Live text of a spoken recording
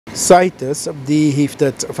CITES die heeft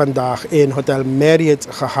het vandaag in Hotel Marriott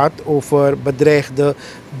gehad over bedreigde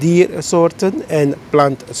diersoorten en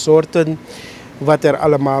plantsoorten. Wat er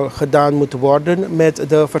allemaal gedaan moet worden met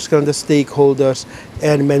de verschillende stakeholders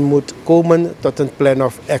en men moet komen tot een plan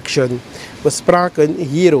of action. We spraken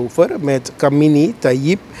hierover met Kamini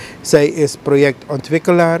Tayyip. Zij is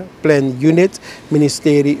projectontwikkelaar, Plan Unit,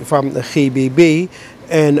 ministerie van de GBB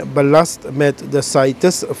en belast met de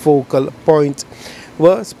CITES Focal Point.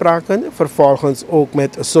 We spraken vervolgens ook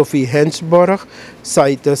met Sophie Hensborg,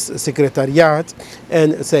 CITES secretariaat.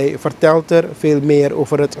 En zij vertelt er veel meer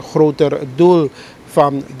over het grotere doel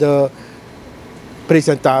van de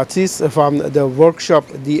presentaties van de workshop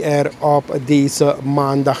die er op deze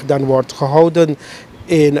maandag dan wordt gehouden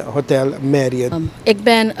in Hotel Marriott. Ik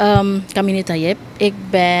ben Kamini Tayyip. Ik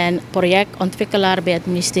ben projectontwikkelaar bij het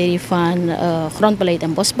ministerie van Grondbeleid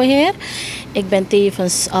en Bosbeheer. Ik ben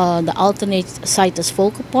tevens de alternate CITES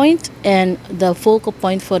Focal Point en de Focal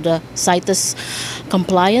Point voor de CITES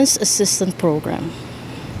Compliance Assistant Program.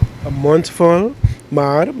 Een mond vol,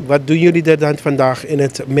 maar wat doen jullie er dan vandaag in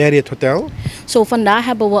het Marriott Hotel? Vandaag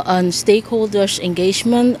hebben we een stakeholders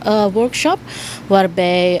engagement workshop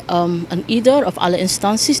waarbij ieder of alle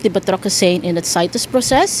instanties die betrokken zijn in het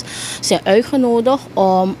CITES-proces zijn uitgenodigd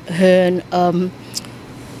om hun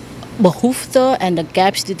behoeften en de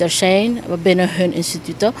gaps die er zijn binnen hun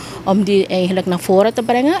instituten, om die eigenlijk naar voren te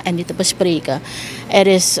brengen en die te bespreken. Er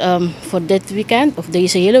is voor dit weekend of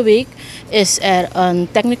deze hele week is er een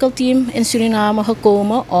technical team in Suriname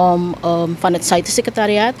gekomen van het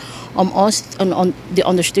CITES-secretariaat om ons de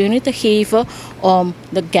ondersteuning te geven om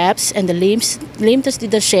de gaps en de leemtes die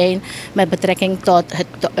er zijn met betrekking tot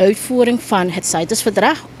de uitvoering van het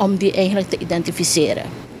CITES-verdrag, om die eigenlijk te identificeren.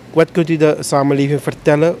 Wat kunt u de samenleving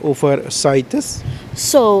vertellen over CITES?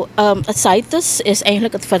 Het CITES is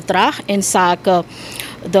eigenlijk het verdrag in zaken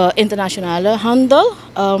de internationale handel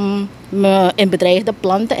in bedreigde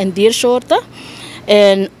planten en diersoorten.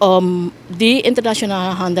 En om die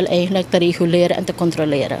internationale handel eigenlijk te reguleren en te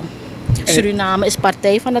controleren. Suriname is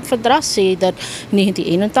partij van het verdrag sinds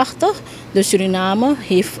 1981. Dus Suriname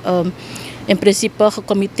heeft in principe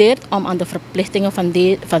gecommitteerd om aan de verplichtingen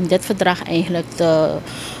van dit verdrag eigenlijk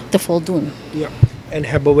te voldoen. Ja. En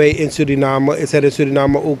is er in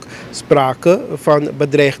Suriname ook sprake van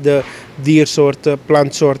bedreigde diersoorten,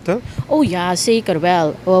 plantsoorten? Oh ja, zeker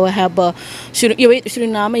wel.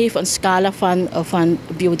 Suriname heeft een scala van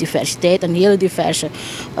biodiversiteit, een hele diverse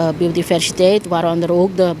biodiversiteit, waaronder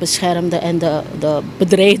ook de beschermde en de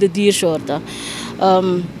bedreigde diersoorten.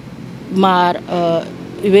 Maar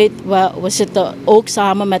we zitten ook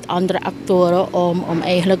samen met andere actoren om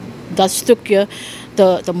eigenlijk dat stukje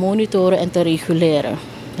te monitoren en te reguleren.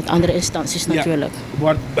 Met andere instanties natuurlijk. Ja.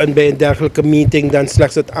 Wordt bij een dergelijke meeting dan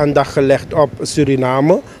slechts het aandacht gelegd op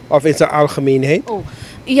Suriname of in zijn algemeenheid? Oh.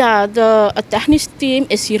 Ja, het technisch team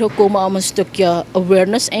is hier gekomen om een stukje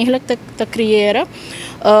awareness eigenlijk te creëren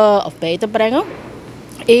of bij te brengen.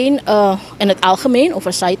 Eén, in het algemeen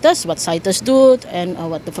over CITES, wat CITES doet en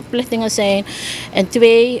wat de verplichtingen zijn. En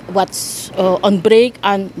twee, wat ontbreekt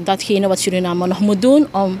aan datgene wat Suriname nog moet doen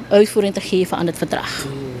om uitvoering te geven aan het verdrag.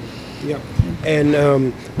 Ja. En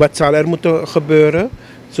wat zal er moeten gebeuren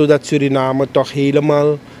zodat Suriname toch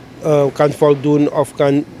helemaal kan voldoen of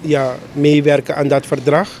kan meewerken aan dat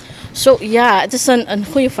verdrag? Het is een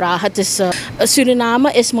goede vraag.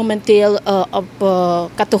 Suriname is momenteel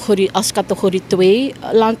als categorie 2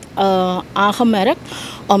 land aangemerkt,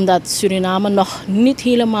 omdat Suriname nog niet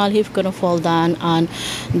helemaal heeft kunnen voldaan aan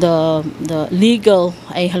de legal,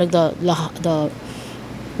 eigenlijk de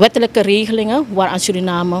wettelijke regelingen waaraan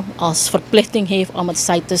Suriname als verplichting heeft om het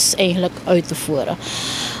CITES eigenlijk uit te voeren.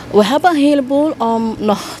 We hebben een heleboel om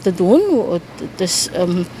nog te doen. Het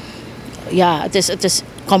is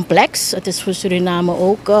complex. Het is voor Suriname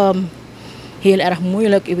ook heel erg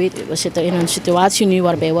moeilijk. U weet, we zitten in een situatie nu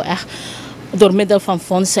waarbij we echt door middel van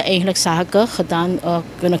fondsen eigenlijk zaken gedaan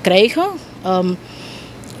kunnen krijgen.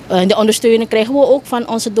 De ondersteuning krijgen we ook van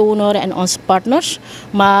onze donoren en onze partners.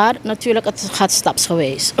 Maar natuurlijk, het gaat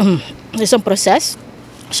stapsgewijs. Het is een proces.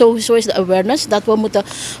 Sowieso is de awareness dat we moeten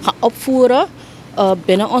gaan opvoeren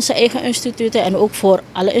binnen onze eigen instituten en ook voor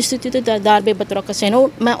alle instituten die daarbij betrokken zijn,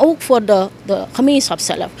 maar ook voor de gemeenschap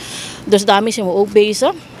zelf. Dus daarmee zijn we ook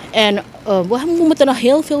bezig. En we moeten nog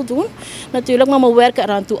heel veel doen natuurlijk, maar we werken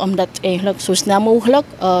eraan toe om dat eigenlijk zo snel mogelijk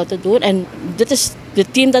te doen. En dit is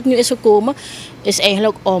het team dat nu is gekomen, is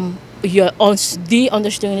eigenlijk om ons die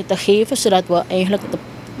ondersteuning te geven, zodat we eigenlijk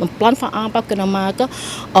een plan van aanpak kunnen maken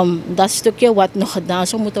om dat stukje wat nog gedaan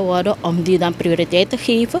zou moeten worden, om die dan prioriteit te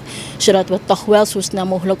geven, zodat we toch wel zo snel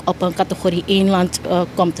mogelijk op een categorie 1 land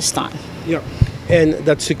komen te staan. Ja. En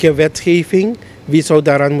dat stukje wetgeving, wie zou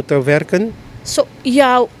daaraan moeten werken?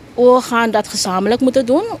 Ja, we gaan dat gezamenlijk moeten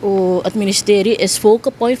doen. Het ministerie is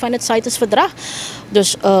focal point van het CITES-verdrag.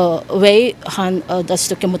 Dus wij gaan dat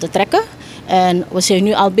stukje moeten trekken. En we zijn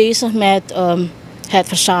nu al bezig met het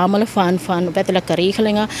verzamelen van wettelijke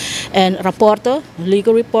regelingen en rapporten.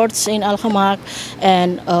 Legal reports zijn al gemaakt.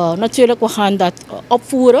 En natuurlijk, we gaan dat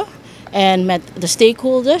opvoeren. En met de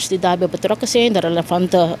stakeholders die daarbij betrokken zijn, de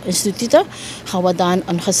relevante instituten, gaan we dan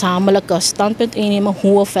een gezamenlijke standpunt innemen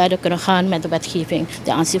hoe we verder kunnen gaan met de wetgeving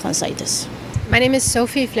ten aanzien van CITES. My name is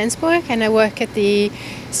Sophie Flensburg and I work at the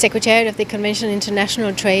Secretariat of the Convention on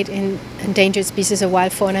International Trade in Endangered Species of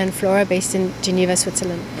Wild Fauna and Flora based in Geneva,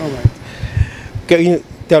 Switzerland. All right. Can you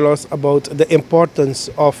tell us about the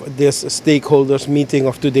importance of this stakeholders meeting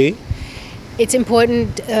of today? It's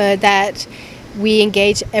important that we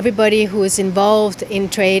engage everybody who is involved in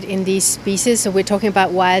trade in these species. So we're talking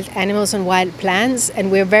about wild animals and wild plants, and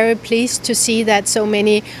we're very pleased to see that so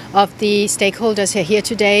many of the stakeholders are here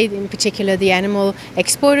today, in particular the animal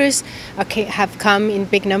exporters have come in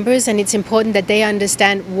big numbers, and it's important that they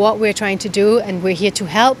understand what we're trying to do, and we're here to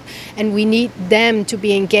help, and we need them to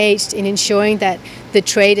be engaged in ensuring that the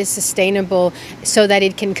trade is sustainable so that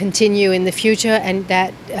it can continue in the future and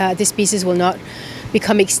that the species will not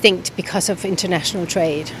become extinct because of international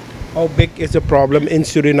trade. How big is the problem in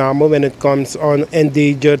Suriname when it comes on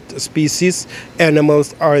endangered species,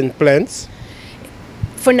 animals and plants?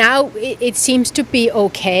 For now, it seems to be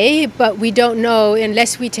okay, but we don't know,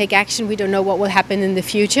 unless we take action, we don't know what will happen in the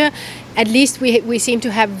future. At least we seem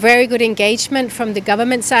to have very good engagement from the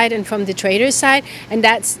government side and from the traders side, and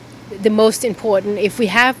that's the most important. If we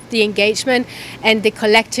have the engagement and the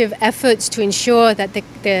collective efforts to ensure that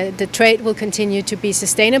the trade will continue to be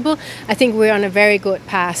sustainable, I think we're on a very good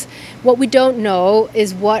path. What we don't know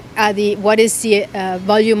is what is the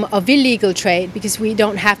volume of illegal trade, because we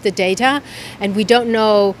don't have the data and we don't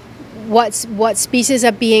know what species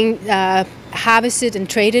are being harvested and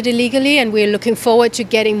traded illegally, and we're looking forward to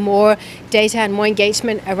getting more data and more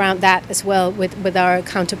engagement around that as well with our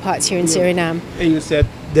counterparts here in Suriname. And you said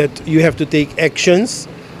that you have to take actions.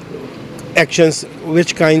 Actions,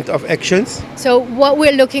 which kind of actions? So what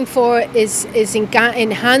we're looking for is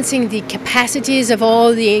enhancing the capacities of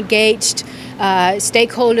all the engaged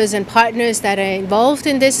stakeholders and partners that are involved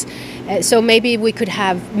in this. So maybe we could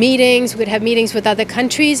have meetings. We could have meetings with other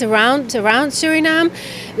countries around Suriname.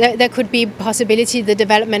 There could be possibility the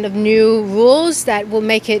development of new rules that will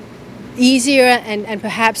make it easier and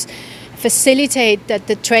perhaps facilitate that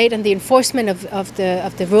the trade and the enforcement of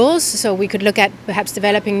the rules. So we could look at perhaps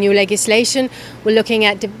developing new legislation. We're looking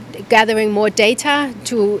at gathering more data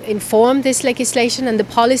to inform this legislation and the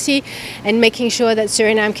policy, and making sure that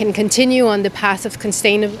Suriname can continue on the path of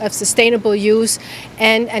sustainable use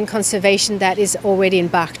and conservation that is already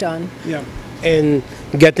embarked on. Yeah. And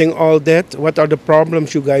getting all that, what are the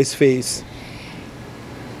problems you guys face?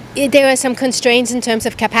 There are some constraints in terms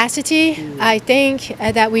of capacity, I think,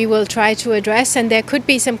 that we will try to address, and there could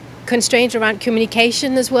be some constraints around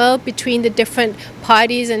communication as well between the different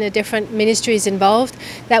parties and the different ministries involved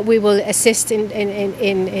that we will assist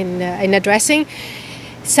in addressing.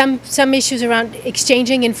 Some issues around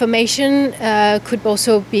exchanging information could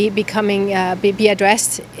also be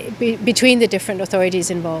addressed between the different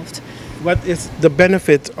authorities involved. What is the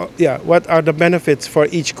benefit? What are the benefits for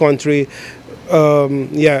each country? So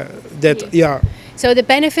the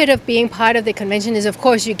benefit of being part of the convention is, of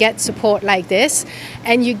course, you get support like this,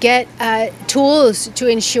 and you get tools to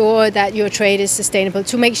ensure that your trade is sustainable,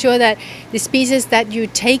 to make sure that the species that you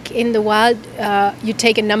take in the wild, you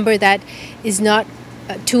take a number that is not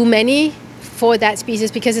too many for that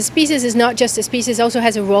species, because a species is not just a species, it also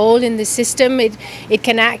has a role in the system. It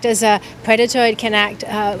can act as a predator, it can act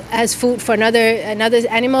as food for another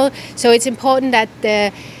animal. So it's important that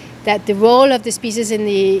the role of the species in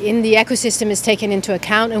the ecosystem is taken into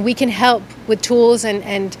account, and we can help with tools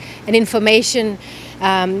and information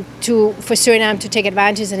for Suriname to take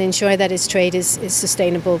advantage and ensure that its trade is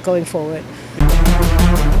sustainable going forward.